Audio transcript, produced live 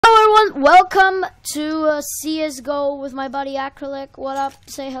everyone, welcome to CsGo with my buddy Acrylic. What up?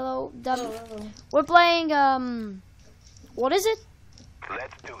 Say hello. Hello. We're playing, what is it?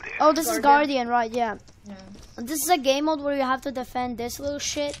 Let's do this. Oh, this is Guardian, right, yeah. Yeah. This is a game mode where you have to defend this little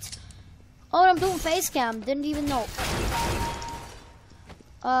shit. Oh, I'm doing face cam, didn't even know.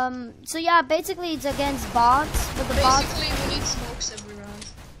 So yeah, basically it's against bots, but the bots... Basically, we need smokes every round.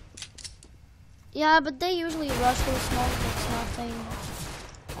 Yeah, but they usually rush through smoke, it's nothing.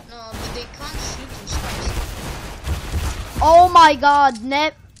 No, but they can't shoot through smokes. Oh my god,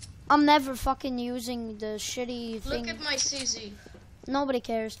 I'm never fucking using the shitty thing. Look at my CZ. Nobody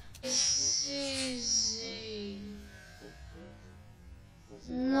cares. CZ.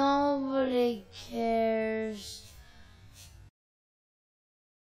 Nobody cares.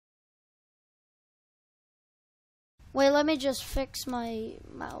 Wait, let me just fix my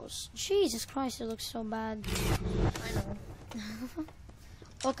mouse. Jesus Christ, it looks so bad. I know.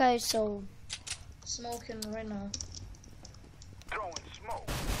 Okay, so... Smoking right now. Throwing smoke.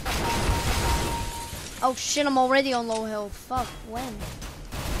 Oh shit, I'm already on low health. Fuck, when?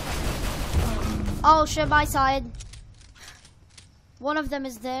 Oh shit, my side. One of them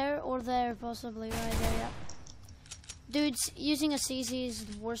is there, or there, possibly. Right there, yeah. Dudes, using a CZ is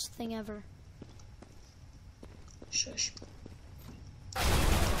the worst thing ever. Shush.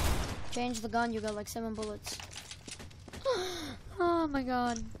 Change the gun, you got like 7 bullets. Oh my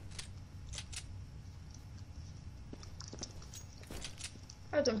god.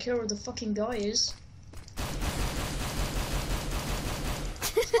 I don't care where the fucking guy is.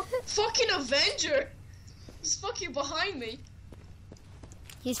 Fucking Avenger! He's fucking behind me.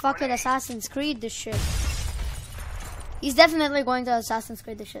 He's fucking Assassin's Creed this shit. He's definitely going to Assassin's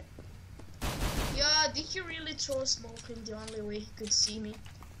Creed this shit. Yeah, did he really throw smoke in the only way he could see me?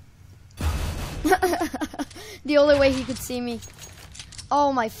 The only way he could see me.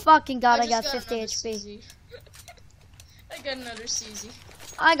 Oh my fucking god, I got 50 HP. CZ. I got another CZ.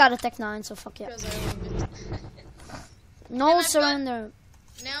 I got a Tech 9, so fuck yeah. Because I love it. No And surrender.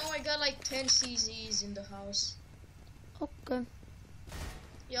 Now I got like 10 CZs in the house. Okay.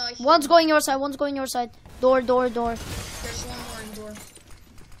 Yeah, I One's going your side, one's going your side. Door, door, door. There's one more in door.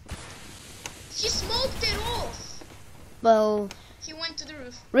 He smoked it off! Well, He went to the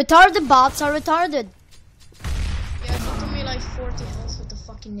roof. retarded bots are retarded. Yeah, he took me like 40 health with the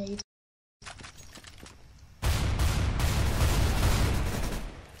fucking nade.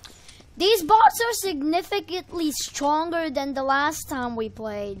 These bots are significantly stronger than the last time we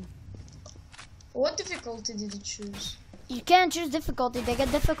played. What difficulty did you choose? You can't choose difficulty, they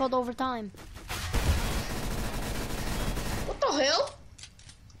get difficult over time. What the hell?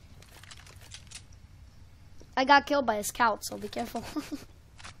 I got killed by a scout, so be careful. You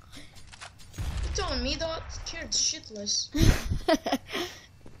telling me that? Scared shitless.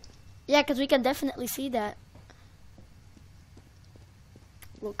 Yeah, because we can definitely see that.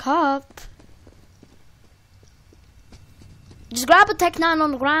 Look up. Just grab a Tech 9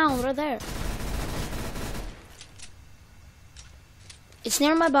 on the ground, right there. It's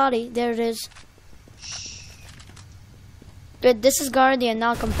near my body. There it is. Dude, this is Guardian,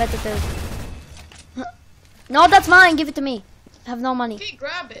 not competitive. No, that's mine. Give it to me. I have no money. Okay,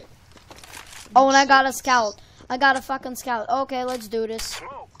 grab it. Oh, and I got a scout. I got a fucking scout. Okay, let's do this.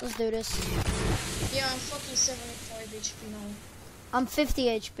 Let's do this. Yeah, I'm fucking 75 HP now. I'm 50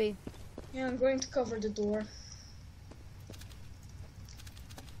 HP. Yeah, I'm going to cover the door.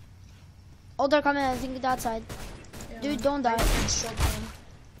 Oh, they're coming. I think that side. Yeah, Dude, don't die. Shotgun.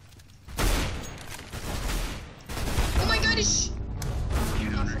 Oh my god, it's...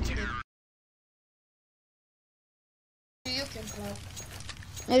 Oh, fucking dead. You can clap.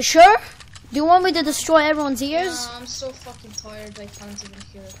 Are you sure? Do you want me to destroy everyone's ears? Yeah, I'm so fucking tired, I can't even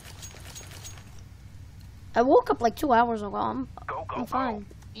hear it. I woke up like 2 hours ago. I'm Go, fine.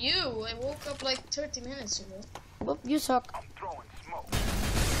 You, I woke up like 30 minutes ago. Well, you suck. I'm throwing smoke.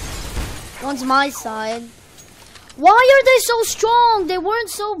 One's my side. Why are they so strong? They weren't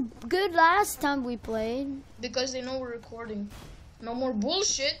so good last time we played. Because they know we're recording. No more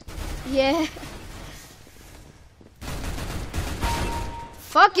bullshit. Yeah.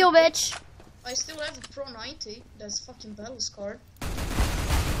 Fuck you, bitch. I still have a Pro 90. That's fucking battle scarred.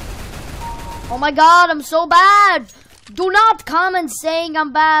 Oh my god, I'm so bad. Do not comment saying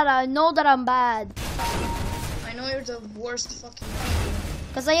I'm bad. I know that I'm bad. I know you're the worst fucking people.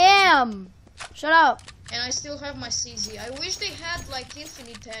 Because I am. Shut up. And I still have my CZ. I wish they had like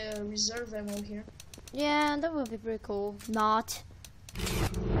infinite reserve ammo here. Yeah, that would be pretty cool. Not.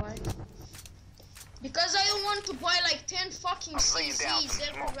 Why? Because I don't want to buy like 10 fucking CZs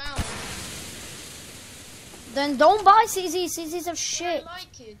every round. Then don't buy CZ. CZs are shit. I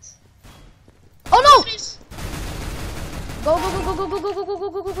like it. Oh no! Please. Go go go go go go go go go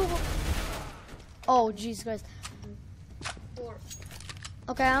go go go go. Oh Jesus Christ. Door.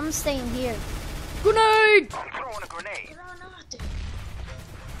 Okay, I'm staying here. Grenade! I'm throwing a grenade.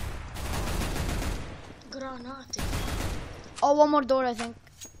 Granate. Oh, one more door, I think.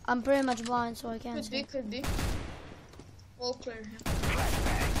 I'm pretty much blind, so I can't Could be, see. could be. All clear here.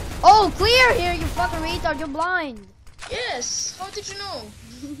 Oh, clear here, you fucking retard. You're blind. Yes. How did you know?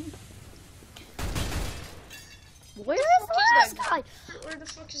 Where is the last that guy? Where the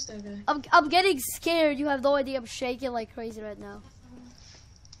fuck is that guy? I'm getting scared. You have no idea. I'm shaking like crazy right now.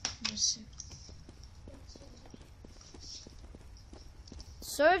 Let's see.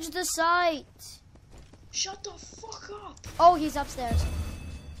 Search the site. Shut the fuck up. Oh, he's upstairs.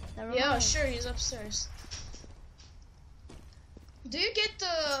 Never Yeah, mind. sure, he's upstairs. Do you get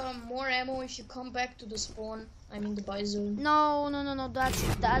more ammo if you come back to the spawn? I mean the buy zone. No.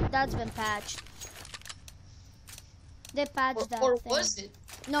 That's been patched. They patched that Or thing. was it?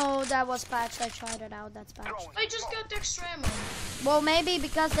 No, that was patched. I tried it out. That's patched. Throwing I just got extra ammo. Well, maybe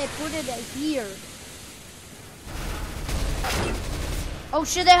because they put it here. Oh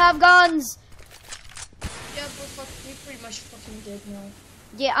shit! They have guns. Yeah, but fuck, we pretty much fucking dead now.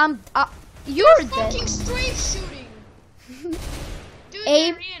 Yeah, you're Fucking dead. strafe shooting. Dude,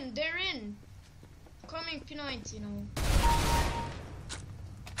 Aim. they're in. Coming P90, you know.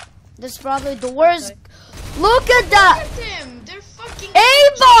 This is probably the worst. Look at that! Look at them, they're fucking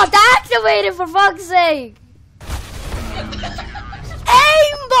Aimbot activated for fuck's sake!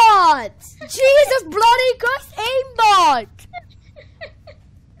 Aimbot! Jesus bloody Christ, aimbot!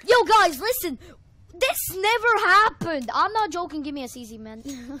 Yo guys, listen. This never happened. I'm not joking. Give me a CZ, man.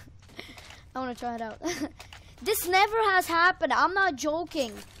 I want to try it out. This never has happened. I'm not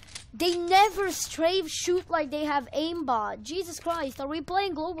joking. They never strafe shoot like they have aimbot. Jesus Christ, are we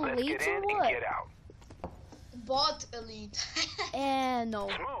playing global Let's leagues get or in what? and get out. bot elite. No.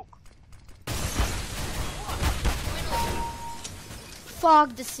 Smoke.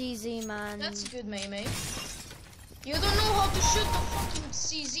 Fuck the CZ, man. That's good, May. You don't know how to shoot the fucking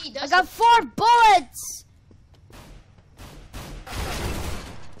CZ. I That's got 4 bullets.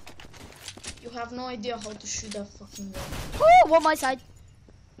 You have no idea how to shoot that fucking gun. Oh, one my side.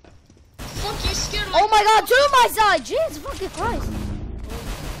 Fuck, you scared like Oh my god, 2 my side. Jesus fucking Christ.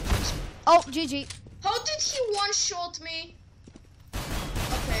 Oh, GG. How did he one-shot me?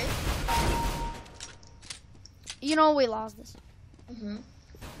 Okay. You know we lost this.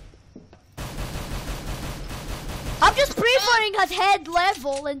 I'm just pre-firing at head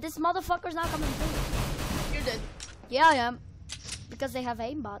level and this motherfucker's not coming through. You're dead. Yeah, I am. Because they have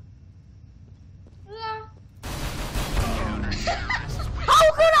aimbot. La.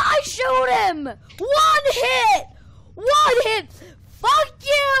 How could I shoot him? 1 hit! 1 hit! Fuck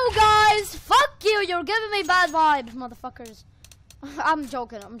you guys! Fuck you! You're giving me bad vibes, motherfuckers. I'm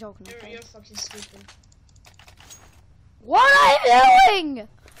joking, okay? You're fucking stupid. What are you doing?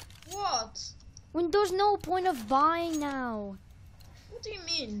 What? When there's no point of buying now. What do you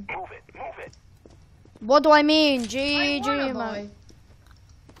mean? Move it. Move it. What do I mean? I GG, wanna man. buy.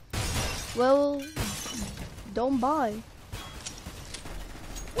 Well, don't buy.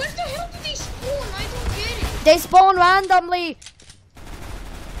 Where the hell did they spawn? I don't get it. They spawn randomly.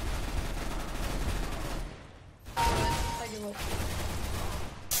 I give up.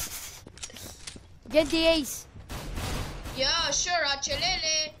 Get the ace. Yeah, sure,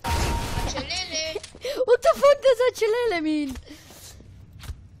 achelele. Achelele. What the fuck does a chilele mean?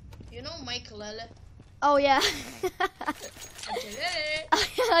 You know Michaelele. Oh yeah. Achelele.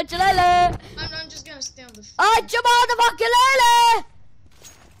 Chilele. I'm just gonna stay on the Ah, motherfucking lele.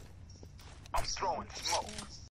 I'm throwing smoke.